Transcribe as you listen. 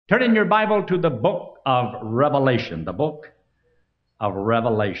Turn in your Bible to the book of Revelation, the book of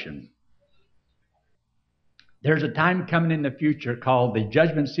Revelation. There's a time coming in the future called the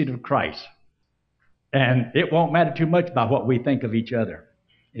judgment seat of Christ. And it won't matter too much about what we think of each other.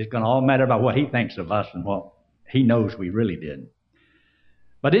 It's going to all matter about what he thinks of us and what he knows we really did.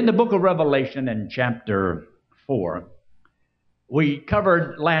 But in the book of Revelation in chapter 4, we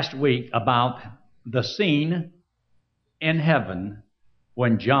covered last week about the scene in heaven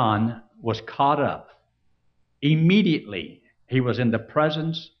when John was caught up. Immediately, he was in the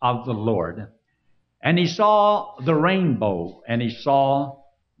presence of the Lord, and he saw the rainbow, and he saw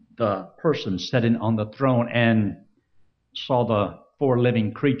the person sitting on the throne, and saw the 4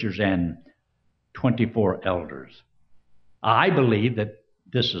 living creatures and 24 elders. I believe that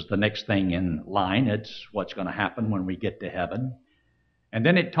this is the next thing in line. It's what's going to happen when we get to heaven. And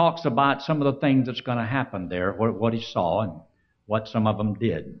then it talks about some of the things that's going to happen there, what he saw and what some of them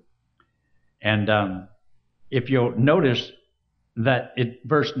did. And if you'll notice that in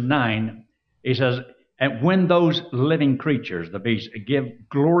verse 9, he says, and when those living creatures, the beasts, give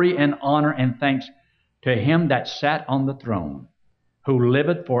glory and honor and thanks to him that sat on the throne, who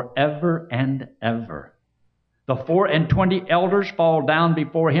liveth forever and ever. The 24 elders fall down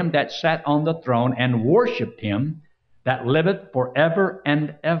before him that sat on the throne, and worshipped him that liveth forever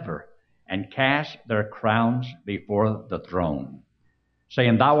and ever, and cast their crowns before the throne,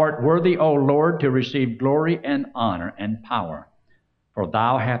 saying, Thou art worthy, O Lord, to receive glory and honor and power, for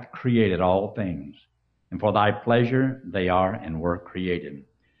thou hast created all things, and for thy pleasure they are and were created.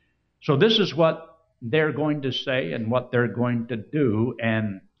 So this is what they're going to say and what they're going to do,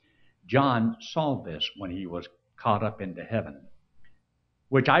 and John saw this when he was caught up into heaven,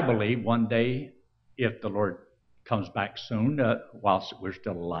 which I believe one day, if the Lord comes back soon, whilst we're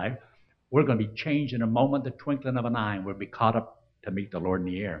still alive, we're going to be changed in a moment, the twinkling of an eye, and we'll be caught up to meet the Lord in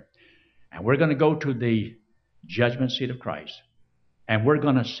the air. And we're going to go to the judgment seat of Christ, and we're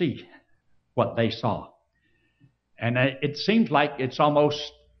going to see what they saw. And it seems like it's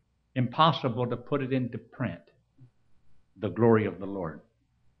almost impossible to put it into print, the glory of the Lord.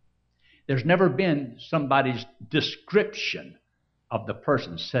 There's never been somebody's description of the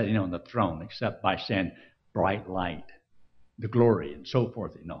person sitting on the throne except by saying bright light, the glory, and so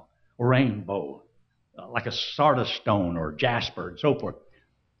forth, rainbow, like a sardis stone or jasper and so forth.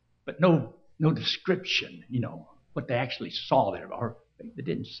 But no description, what they actually saw there, or they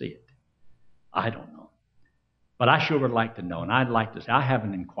didn't see it. I don't know. But I sure would like to know, and I'd like to say, I have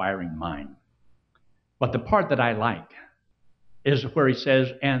an inquiring mind. But the part that I like is where he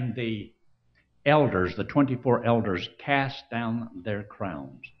says, and the elders, the 24 elders, cast down their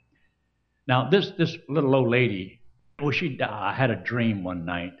crowns. Now, this little old lady, she had a dream one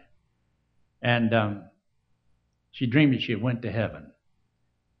night, and she dreamed that she went to heaven.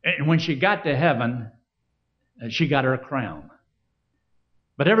 And when she got to heaven, she got her crown.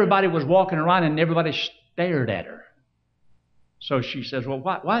 But everybody was walking around, and everybody stared at her. So she says, well,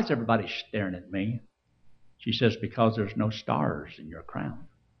 why is everybody staring at me? She says, because there's no stars in your crown.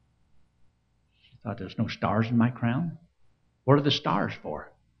 She thought, there's no stars in my crown? What are the stars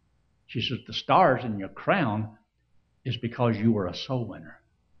for? She says, the stars in your crown is because you were a soul winner.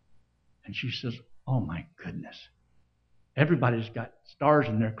 And she says, oh my goodness. Everybody's got stars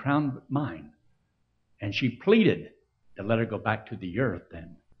in their crown but mine. And she pleaded to let her go back to the earth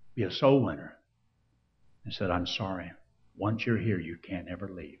and be a soul winner. And said, I'm sorry. Once you're here, you can't ever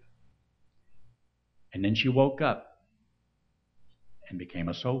leave. And then she woke up and became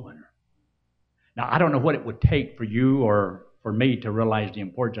a soul winner. Now, I don't know what it would take for you or for me to realize the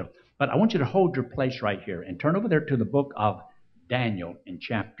importance of, but I want you to hold your place right here and turn over there to the book of Daniel in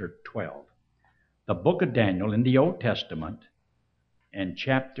chapter 12. The book of Daniel in the Old Testament in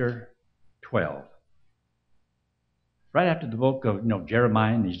chapter 12. Right after the book of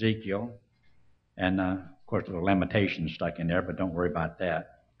Jeremiah and Ezekiel, and of course the Lamentations stuck in there, but don't worry about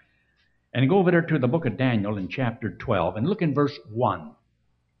that. And go over there to the book of Daniel in chapter 12 and look in verse 1.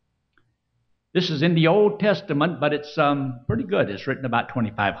 This is in the Old Testament, but it's pretty good. It's written about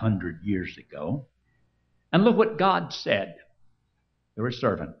 2,500 years ago. And look what God said to his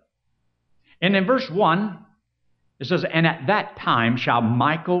servant. And in verse 1, it says, And at that time shall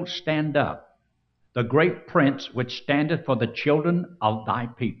Michael stand up, the great prince which standeth for the children of thy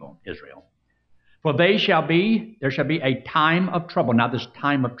people, Israel. For there shall be a time of trouble. Now this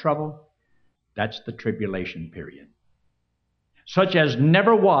time of trouble, that's the tribulation period. Such as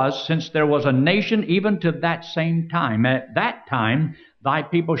never was since there was a nation even to that same time. At that time thy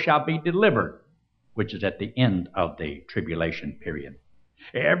people shall be delivered, which is at the end of the tribulation period.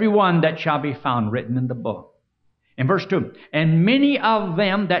 Every one that shall be found written in the book. In verse 2, and many of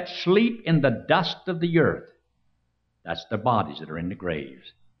them that sleep in the dust of the earth, that's the bodies that are in the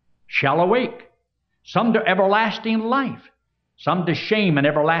graves, shall awake, some to everlasting life, some to shame and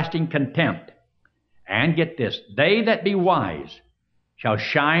everlasting contempt. And get this, they that be wise shall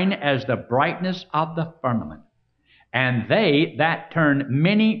shine as the brightness of the firmament, and they that turn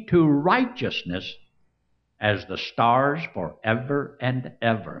many to righteousness as the stars forever and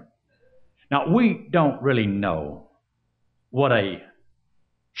ever. Now, we don't really know what a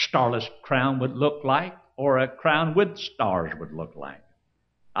starless crown would look like or a crown with stars would look like.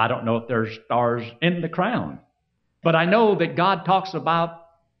 I don't know if there's stars in the crown, but I know that God talks about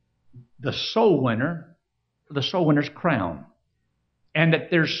the soul winner, the soul winner's crown, and that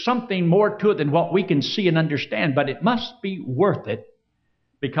there's something more to it than what we can see and understand, but it must be worth it,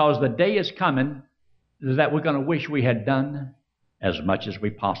 because the day is coming that we're going to wish we had done as much as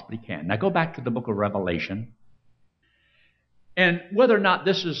we possibly can. Now go back to the book of Revelation, and whether or not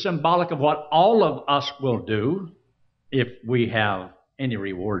this is symbolic of what all of us will do if we have any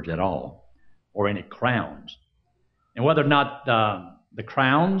rewards at all, or any crowns, and whether or not the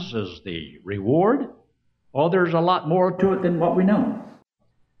crowns is the reward, well, there's a lot more to it than what we know.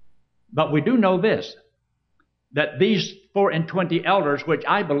 But we do know this, that these 24 elders, which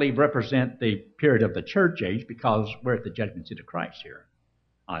I believe represent the period of the church age, because we're at the judgment seat of Christ here,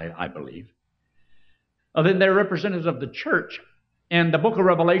 I believe, then they're representatives of the church, and the book of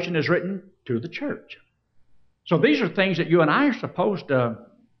Revelation is written to the church. So these are things that you and I are supposed to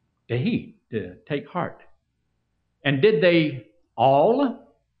heed, to take heart. And did they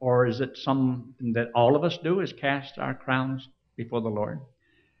all, or is it something that all of us do, is cast our crowns before the Lord?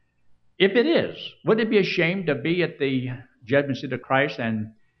 If it is, would it be a shame to be at the judgment seat of Christ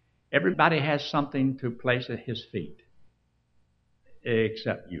and everybody has something to place at His feet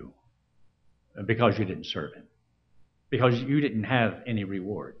except you, because you didn't serve Him, because you didn't have any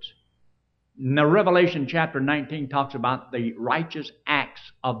rewards? Now, Revelation chapter 19 talks about the righteous acts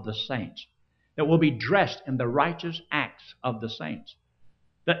of the saints, that will be dressed in the righteous acts of the saints,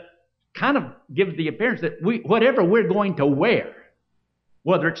 that kind of gives the appearance that whatever we're going to wear,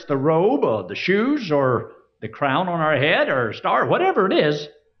 whether it's the robe or the shoes or the crown on our head or a star, whatever it is,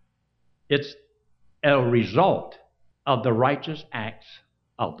 it's a result of the righteous acts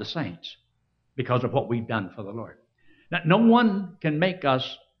of the saints because of what we've done for the Lord. Now, no one can make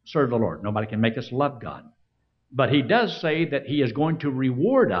us serve the Lord. Nobody can make us love God. But He does say that He is going to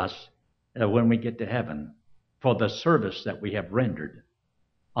reward us when we get to heaven for the service that we have rendered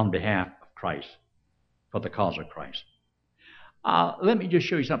on behalf of Christ, for the cause of Christ. Let me just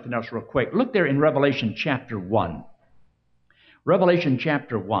show you something else real quick. Look there in Revelation chapter 1. Revelation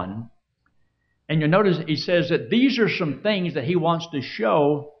chapter 1. And you'll notice he says that these are some things that He wants to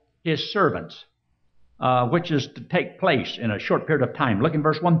show His servants, which is to take place in a short period of time. Look in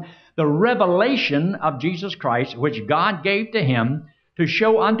verse 1. The revelation of Jesus Christ, which God gave to Him to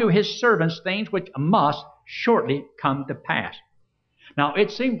show unto His servants things which must shortly come to pass. Now,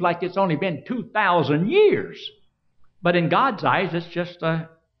 it seems like it's only been 2,000 years. But in God's eyes, it's just a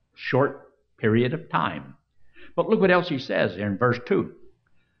short period of time. But look what else He says here in verse 2.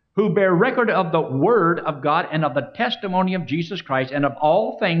 Who bear record of the word of God and of the testimony of Jesus Christ and of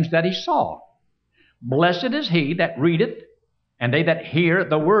all things that He saw. Blessed is he that readeth, and they that hear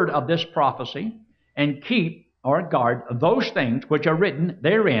the word of this prophecy, and keep or guard those things which are written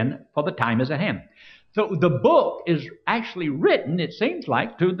therein, for the time is at hand. So the book is actually written, it seems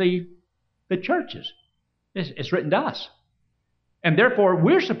like, to the churches. It's written to us. And therefore,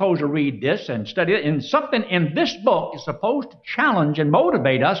 we're supposed to read this and study it. And something in this book is supposed to challenge and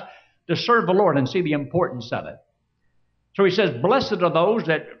motivate us to serve the Lord and see the importance of it. So he says, blessed are those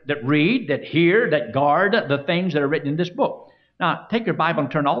that read, that hear, that guard the things that are written in this book. Now, take your Bible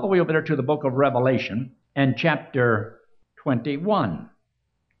and turn all the way over there to the book of Revelation and chapter 21.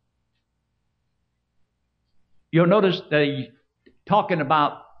 You'll notice that he's talking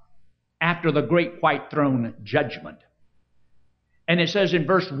about after the great white throne judgment. And it says in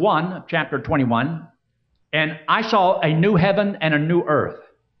verse 1 of chapter 21, and I saw a new heaven and a new earth.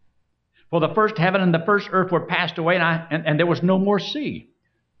 For the first heaven and the first earth were passed away, and there was no more sea.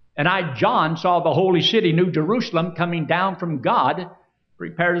 And I, John, saw the holy city, New Jerusalem, coming down from God,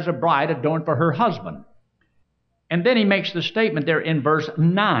 prepared as a bride adorned for her husband. And then he makes the statement there in verse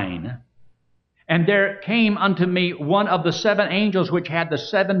 9. And there came unto me one of the 7 angels which had the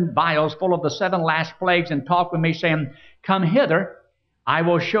 7 vials full of the 7 last plagues, and talked with me, saying, Come hither, I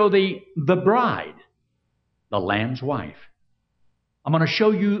will show thee the bride, the Lamb's wife. I'm going to show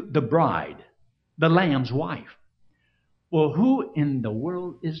you the bride, the Lamb's wife. Well, who in the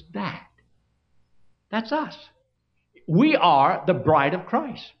world is that? That's us. we are the bride of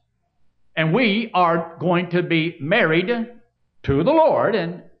Christ. And we are going to be married to the Lord,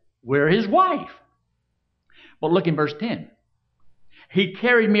 and we're His wife. But look in verse 10. He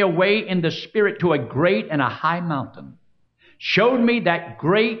carried me away in the Spirit to a great and a high mountain, showed me that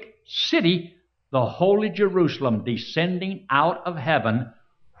great city, the holy Jerusalem, descending out of heaven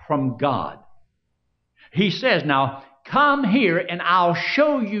from God. He says, now, come here and I'll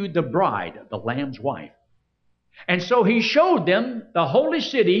show you the bride, the Lamb's wife. And so He showed them the holy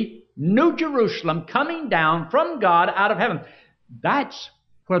city, New Jerusalem, coming down from God out of heaven. That's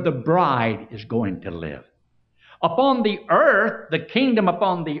where the bride is going to live. Upon the earth, the kingdom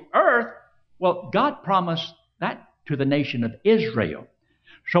upon the earth, well, God promised that to the nation of Israel.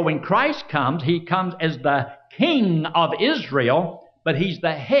 So when Christ comes, He comes as the King of Israel, but He's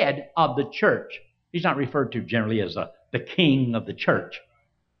the head of the church. He's not referred to generally as the King of the church,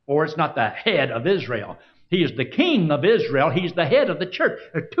 or it's not the head of Israel. He is the King of Israel. He's the head of the church.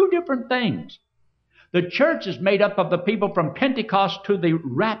 They're two different things. The church is made up of the people from Pentecost to the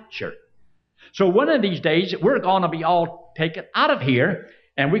rapture. So one of these days, we're going to be all taken out of here,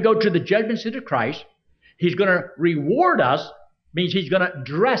 and we go to the judgment seat of Christ. He's going to reward us, means He's going to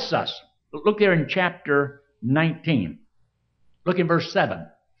dress us. Look there in chapter 19. Look in verse 7.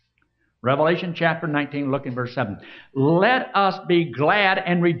 Revelation chapter 19, look in verse 7. Let us be glad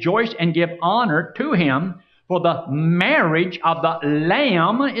and rejoice and give honor to Him, for the marriage of the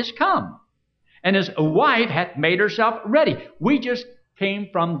Lamb is come, and His wife hath made herself ready. We just came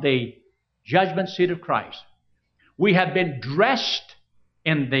from the judgment seat of Christ. We have been dressed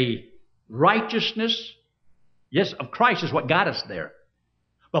in the righteousness, yes, of Christ is what got us there.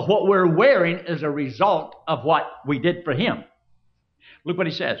 But what we're wearing is a result of what we did for Him. Look what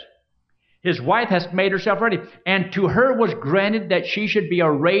He says. His wife hath made herself ready, and to her was granted that she should be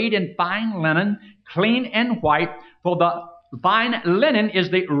arrayed in fine linen, clean and white, for the fine linen is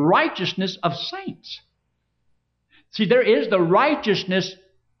the righteousness of saints. See, there is the righteousness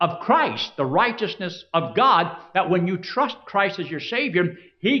of Christ, the righteousness of God, that when you trust Christ as your Savior,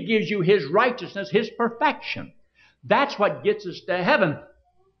 He gives you His righteousness, His perfection. That's what gets us to heaven.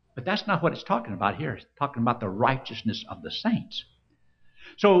 But that's not what it's talking about here. It's talking about the righteousness of the saints.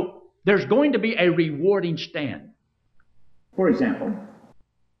 So there's going to be a rewarding stand. For example,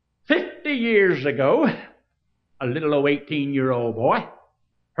 50 years ago, a little old 18-year-old boy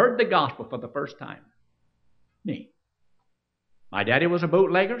heard the gospel for the first time. Me. My daddy was a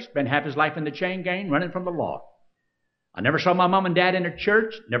bootlegger, spent half his life in the chain gang, running from the law. I never saw my mom and dad in a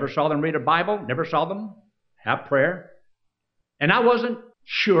church, never saw them read a Bible, never saw them have prayer. And I wasn't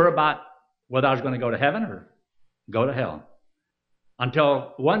sure about whether I was going to go to heaven or go to hell.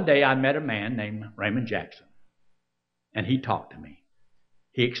 Until one day I met a man named Raymond Jackson. And he talked to me.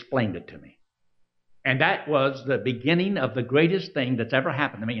 He explained it to me. And that was the beginning of the greatest thing that's ever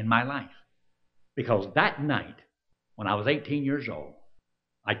happened to me in my life. Because that night, when I was 18 years old,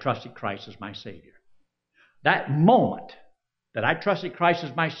 I trusted Christ as my Savior. That moment that I trusted Christ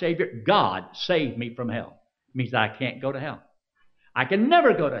as my Savior, God saved me from hell. It means that I can't go to hell. I can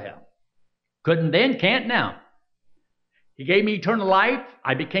never go to hell. Couldn't then, can't now. He gave me eternal life.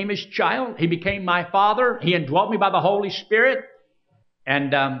 I became His child. He became my Father. He indwelt me by the Holy Spirit.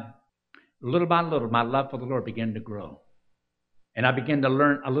 And little by little, my love for the Lord began to grow. And I began to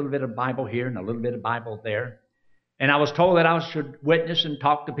learn a little bit of Bible here and a little bit of Bible there. And I was told that I should witness and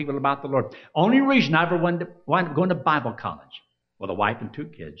talk to people about the Lord. Only reason I ever wanted to wind up going to Bible college with a wife and 2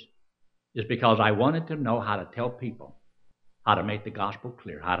 kids is because I wanted to know how to tell people how to make the gospel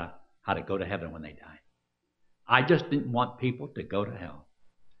clear, how to go to heaven when they die. I just didn't want people to go to hell.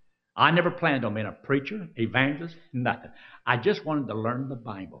 I never planned on being a preacher, evangelist, nothing. I just wanted to learn the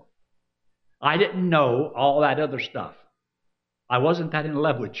Bible. I didn't know all that other stuff. I wasn't that in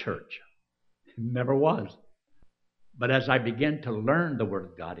love with church. Never was. But as I began to learn the Word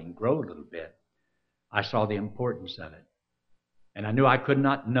of God and grow a little bit, I saw the importance of it. And I knew I could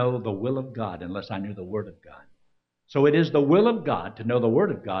not know the will of God unless I knew the Word of God. So it is the will of God to know the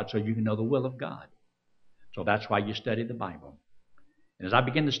Word of God so you can know the will of God. So that's why you study the Bible. And as I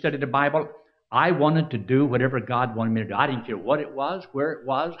began to study the Bible, I wanted to do whatever God wanted me to do. I didn't care what it was, where it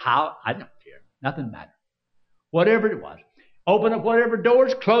was, how. I didn't care. Nothing mattered. Whatever it was. Open up whatever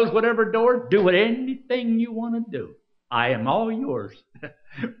doors, close whatever doors, do anything you want to do. I am all yours.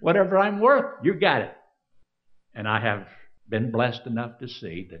 Whatever I'm worth, you got it. And I have been blessed enough to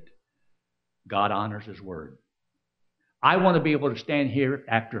see that God honors His Word. I want to be able to stand here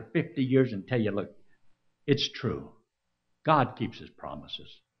after 50 years and tell you, look, it's true. God keeps His promises.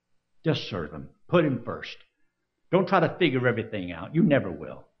 Just serve Him. Put Him first. Don't try to figure everything out. You never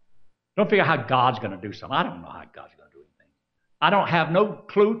will. Don't figure how God's going to do something. I don't know how God's going to do I don't have no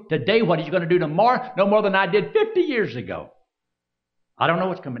clue today what He's going to do tomorrow, no more than I did 50 years ago. I don't know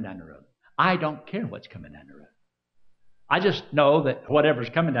what's coming down the road. I don't care what's coming down the road. I just know that whatever's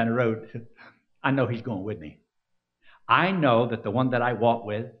coming down the road, I know He's going with me. I know that the one that I walk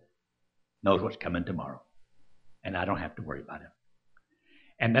with knows what's coming tomorrow, and I don't have to worry about it.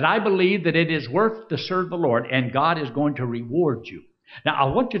 And that I believe that it is worth to serve the Lord, and God is going to reward you. Now,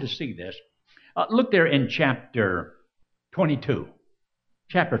 I want you to see this. Look there in chapter 22.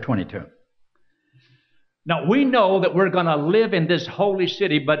 Chapter 22. Now, we know that we're going to live in this holy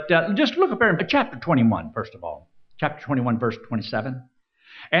city, but just look up there in chapter 21, first of all. Chapter 21, verse 27.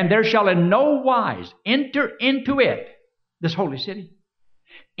 And there shall in no wise enter into it, this holy city,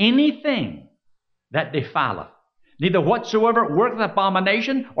 anything that defileth, neither whatsoever worketh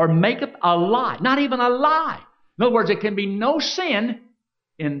abomination or maketh a lie. Not even a lie. In other words, there can be no sin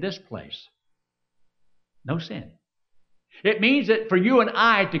in this place. No sin. It means that for you and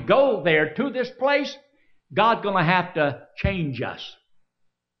I to go there to this place, God's going to have to change us.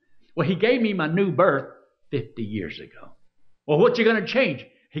 Well, He gave me my new birth 50 years ago. Well, what's He going to change?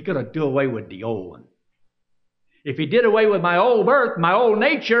 He's going to do away with the old one. If He did away with my old birth, my old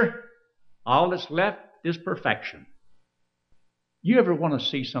nature, all that's left is perfection. You ever want to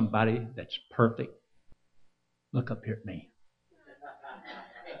see somebody that's perfect? Look up here at me.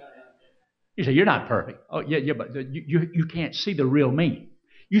 You say, you're not perfect. Oh, yeah, but you can't see the real me.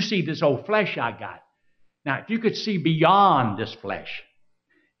 You see this old flesh I got. Now, if you could see beyond this flesh,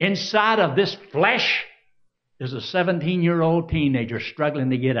 inside of this flesh is a 17-year-old teenager struggling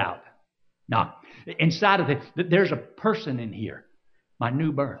to get out. Now, inside of it, there's a person in here, my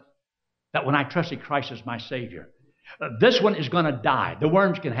new birth, that when I trusted Christ as my Savior, this one is going to die. The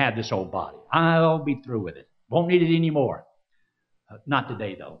worms can have this old body. I'll be through with it. Won't need it anymore. Not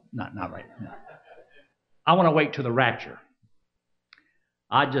today, though. Not right now. I want to wait till the rapture.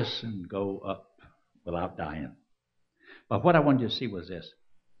 I just go up without dying. But what I wanted you to see was this.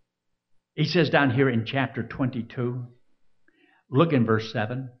 He says down here in chapter 22, look in verse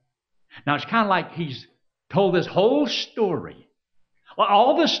 7. Now, it's kind of like he's told this whole story.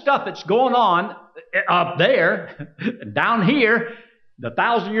 All the stuff that's going on up there, down here, the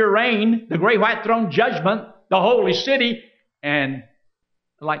 1,000-year reign, the great white throne judgment, the holy city, and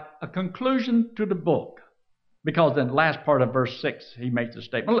like a conclusion to the book. Because in the last part of verse 6, he makes a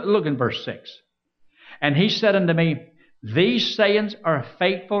statement. Look in verse 6. And he said unto me, these sayings are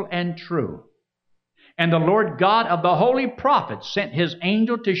faithful and true. And the Lord God of the holy prophets sent His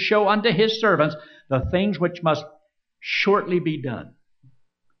angel to show unto His servants the things which must shortly be done.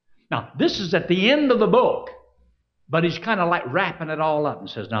 Now, this is at the end of the book, but he's kind of like wrapping it all up and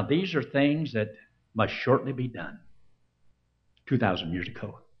says, now these are things that must shortly be done. 2,000 years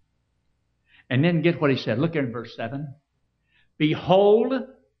ago. And then get what he said. Look here in verse 7. Behold,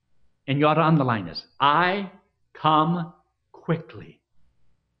 and you ought to underline this, I come quickly.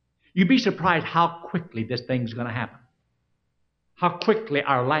 You'd be surprised how quickly this thing's going to happen. How quickly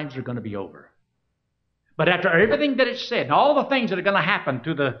our lives are going to be over. But after everything that it's said, and all the things that are going to happen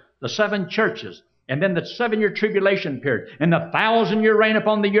to the 7 churches, and then the 7-year tribulation period, and the 1,000-year reign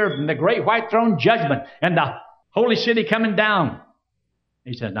upon the earth, and the great white throne judgment, and the holy city coming down.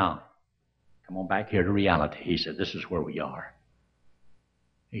 He said, now, come on back here to reality. He said, this is where we are.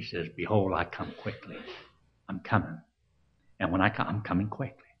 He says, behold, I come quickly. I'm coming. And when I come, I'm coming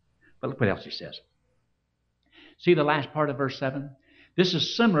quickly. But look what else he says. See the last part of verse 7? This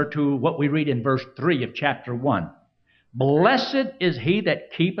is similar to what we read in verse 3 of chapter 1. Blessed is he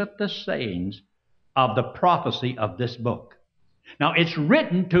that keepeth the sayings of the prophecy of this book. Now, it's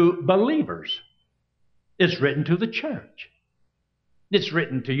written to believers. It's written to the church. It's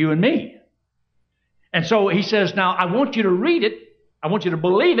written to you and me. And so he says, now, I want you to read it. I want you to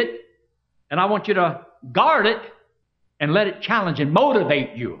believe it. And I want you to guard it and let it challenge and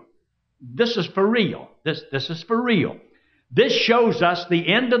motivate you. This is for real. This is for real. This shows us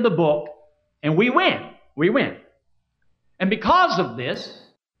the end of the book, and we win. We win. And because of this,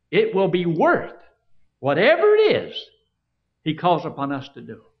 it will be worth whatever it is He calls upon us to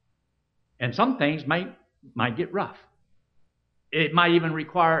do. And some things might get rough. It might even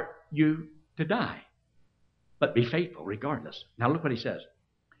require you to die. But be faithful regardless. Now look what he says.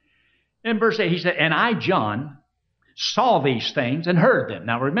 In verse 8, he said, and I, John, saw these things and heard them.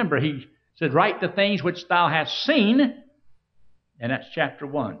 Now remember, he said, write the things which thou hast seen. And that's chapter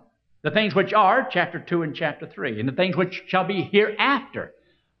 1. The things which are, chapter 2 and chapter 3. And the things which shall be hereafter.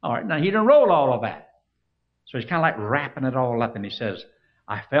 All right, now he didn't roll all of that. So he's kind of like wrapping it all up. And he says,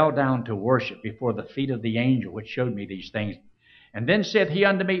 I fell down to worship before the feet of the angel which showed me these things. And then said he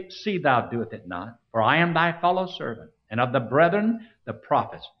unto me, see thou doeth it not, for I am thy fellow servant, and of the brethren the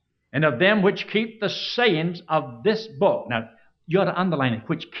prophets, and of them which keep the sayings of this book. Now, you ought to underline it,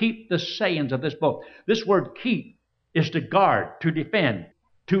 which keep the sayings of this book. This word keep is to guard, to defend,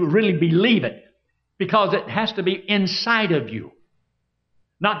 to really believe it, because it has to be inside of you.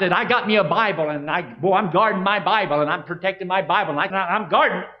 Not that I got me a Bible and I'm guarding my Bible and I'm protecting my Bible and I'm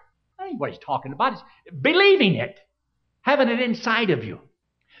guarding it. That ain't what he's talking about. It's believing it, having it inside of you,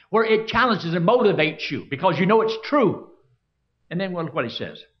 where it challenges and motivates you because you know it's true. And then look what he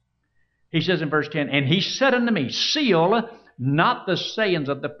says. He says in verse 10, and he said unto me, seal not the sayings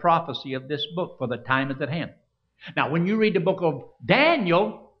of the prophecy of this book, for the time is at hand. Now, when you read the book of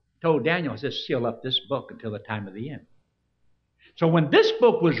Daniel, told Daniel, it says, seal up this book until the time of the end. So when this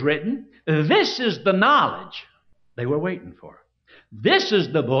book was written, this is the knowledge they were waiting for. This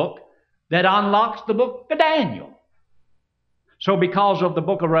is the book that unlocks the book of Daniel. So because of the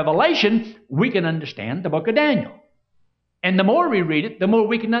book of Revelation, we can understand the book of Daniel. And the more we read it, the more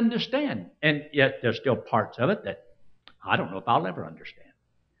we can understand. And yet there's still parts of it that I don't know if I'll ever understand.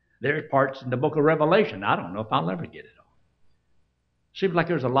 There's parts in the book of Revelation I don't know if I'll ever get it all. Seems like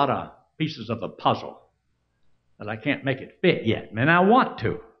there's a lot of pieces of the puzzle that I can't make it fit yet. And I want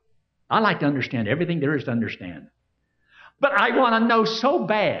to. I like to understand everything there is to understand. But I want to know so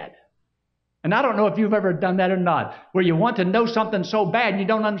bad. And I don't know if you've ever done that or not, where you want to know something so bad and you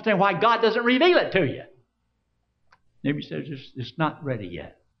don't understand why God doesn't reveal it to you. Maybe he says it's not ready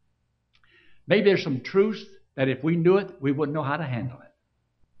yet. Maybe there's some truths that if we knew it, we wouldn't know how to handle it.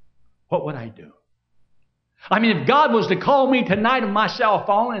 What would I do? I mean, if God was to call me tonight on my cell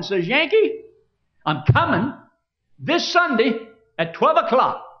phone and says, Yankee, I'm coming this Sunday at 12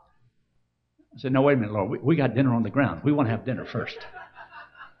 o'clock. I said, no, wait a minute, Lord. We got dinner on the ground. We want to have dinner first.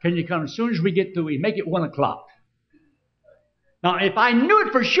 Can you come as soon as we get through? We make it 1 o'clock. Now, if I knew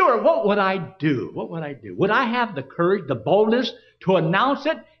it for sure, what would I do? What would I do? Would I have the courage, the boldness to announce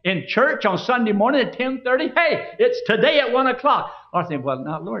it in church on Sunday morning at 10:30? Hey, it's today at 1 o'clock. Or I think, well,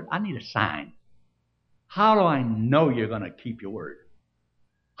 now, Lord, I need a sign. How do I know you're going to keep your word?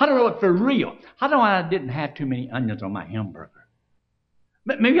 How do I know it for real? How do I didn't have too many onions on my hamburger?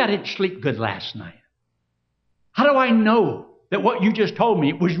 Maybe I didn't sleep good last night. How do I know that what you just told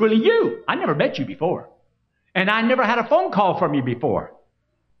me was really you? I never met you before. And I never had a phone call from you before.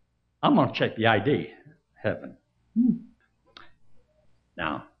 I'm going to check the ID. Heaven.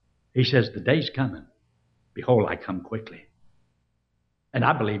 Now, he says, the day's coming. Behold, I come quickly. And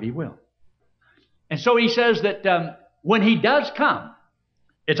I believe he will. And so he says that when he does come,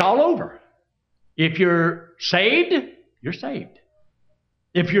 it's all over. If you're saved, you're saved.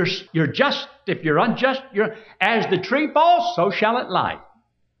 If you're just, if you're unjust, as the tree falls, so shall it lie.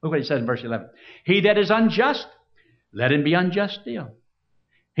 Look what he says in verse 11. He that is unjust, let him be unjust still.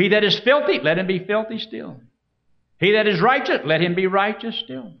 He that is filthy, let him be filthy still. He that is righteous, let him be righteous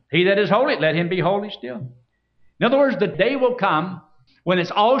still. He that is holy, let him be holy still. In other words, the day will come when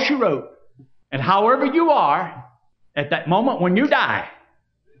it's all she wrote. And however you are, at that moment when you die,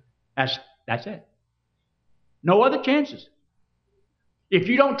 that's it. No other chances. If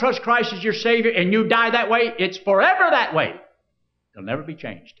you don't trust Christ as your Savior and you die that way, it's forever that way. It'll never be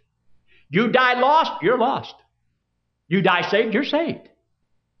changed. You die lost, you're lost. You die saved, you're saved.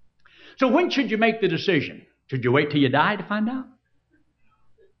 So when should you make the decision? Should you wait till you die to find out?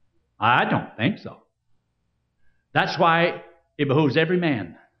 I don't think so. That's why it behooves every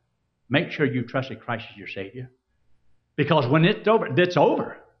man, make sure you trusted Christ as your Savior. Because when it's over, it's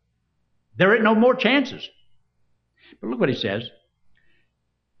over. There ain't no more chances. But look what he says.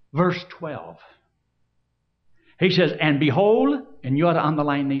 Verse 12. He says, and behold, and you ought to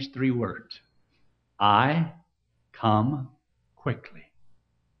underline these three words. I come quickly.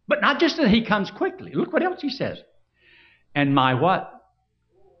 But not just that he comes quickly. Look what else he says. And my what?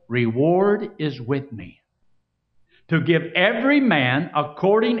 Reward is with me. To give every man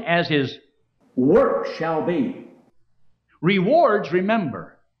according as his work shall be. Rewards,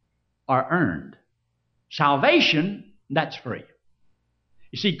 remember, are earned. Salvation, that's free.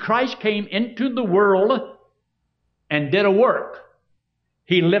 You see, Christ came into the world and did a work.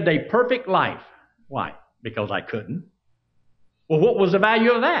 He lived a perfect life. Why? Because I couldn't. Well, what was the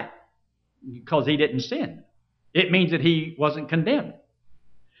value of that? Because he didn't sin. It means that he wasn't condemned.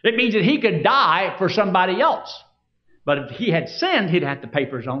 It means that he could die for somebody else. But if he had sinned, he'd have to pay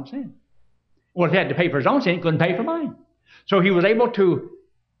for his own sin. Well, if he had to pay for his own sin, he couldn't pay for mine. So he was able to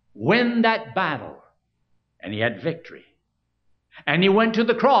win that battle. And he had victory. And he went to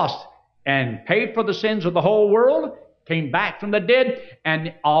the cross and paid for the sins of the whole world, came back from the dead,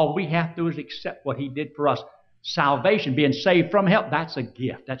 and all we have to do is accept what he did for us. Salvation, being saved from hell, that's a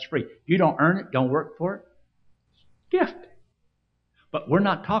gift. That's free. You don't earn it, don't work for it. gift. But we're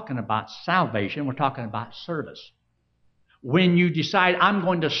not talking about salvation. We're talking about service. When you decide, I'm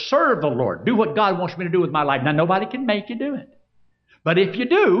going to serve the Lord, do what God wants me to do with my life. Now, nobody can make you do it. But if you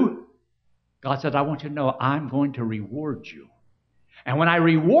do, God says, I want you to know I'm going to reward you. And when I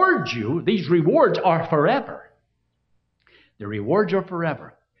reward you, these rewards are forever. The rewards are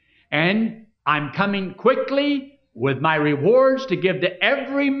forever. And I'm coming quickly with my rewards to give to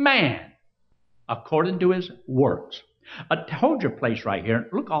every man according to his works. Hold your place right here.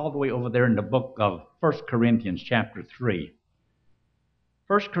 Look all the way over there in the book of 1 Corinthians chapter 3.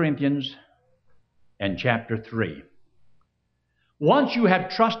 1 Corinthians and chapter 3. Once you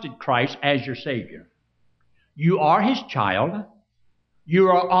have trusted Christ as your Savior, you are His child. You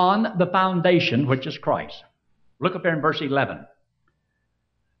are on the foundation, which is Christ. Look up there in verse 11.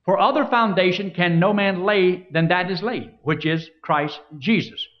 For other foundation can no man lay than that is laid, which is Christ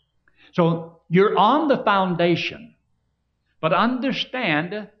Jesus. So you're on the foundation. But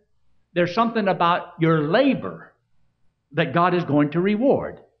understand, there's something about your labor that God is going to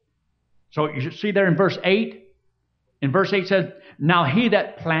reward. So you see there in verse 8, in verse 8 says, now he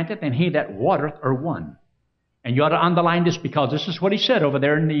that planteth and he that watereth are one. And you ought to underline this because this is what he said over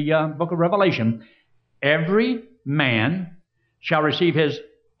there in the book of Revelation. Every man shall receive his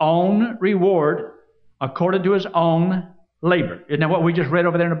own reward according to his own labor. Isn't that what we just read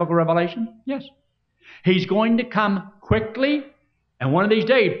over there in the book of Revelation? Yes. He's going to come quickly, and one of these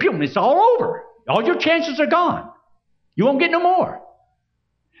days, boom, it's all over. All your chances are gone. You won't get no more.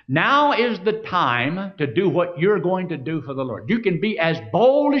 Now is the time to do what you're going to do for the Lord. You can be as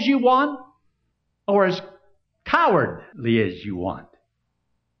bold as you want or as cowardly as you want.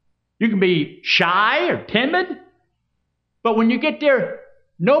 You can be shy or timid, but when you get there,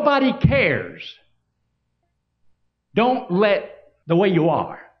 nobody cares. Don't let the way you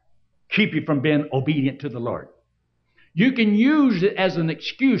are keep you from being obedient to the Lord. You can use it as an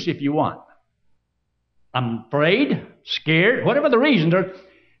excuse if you want. I'm afraid, scared, whatever the reasons are.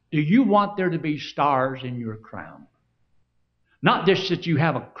 Do you want there to be stars in your crown? Not just that you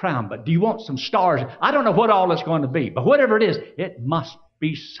have a crown, but do you want some stars? I don't know what all it's going to be, but whatever it is, it must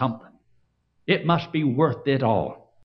be something. It must be worth it all.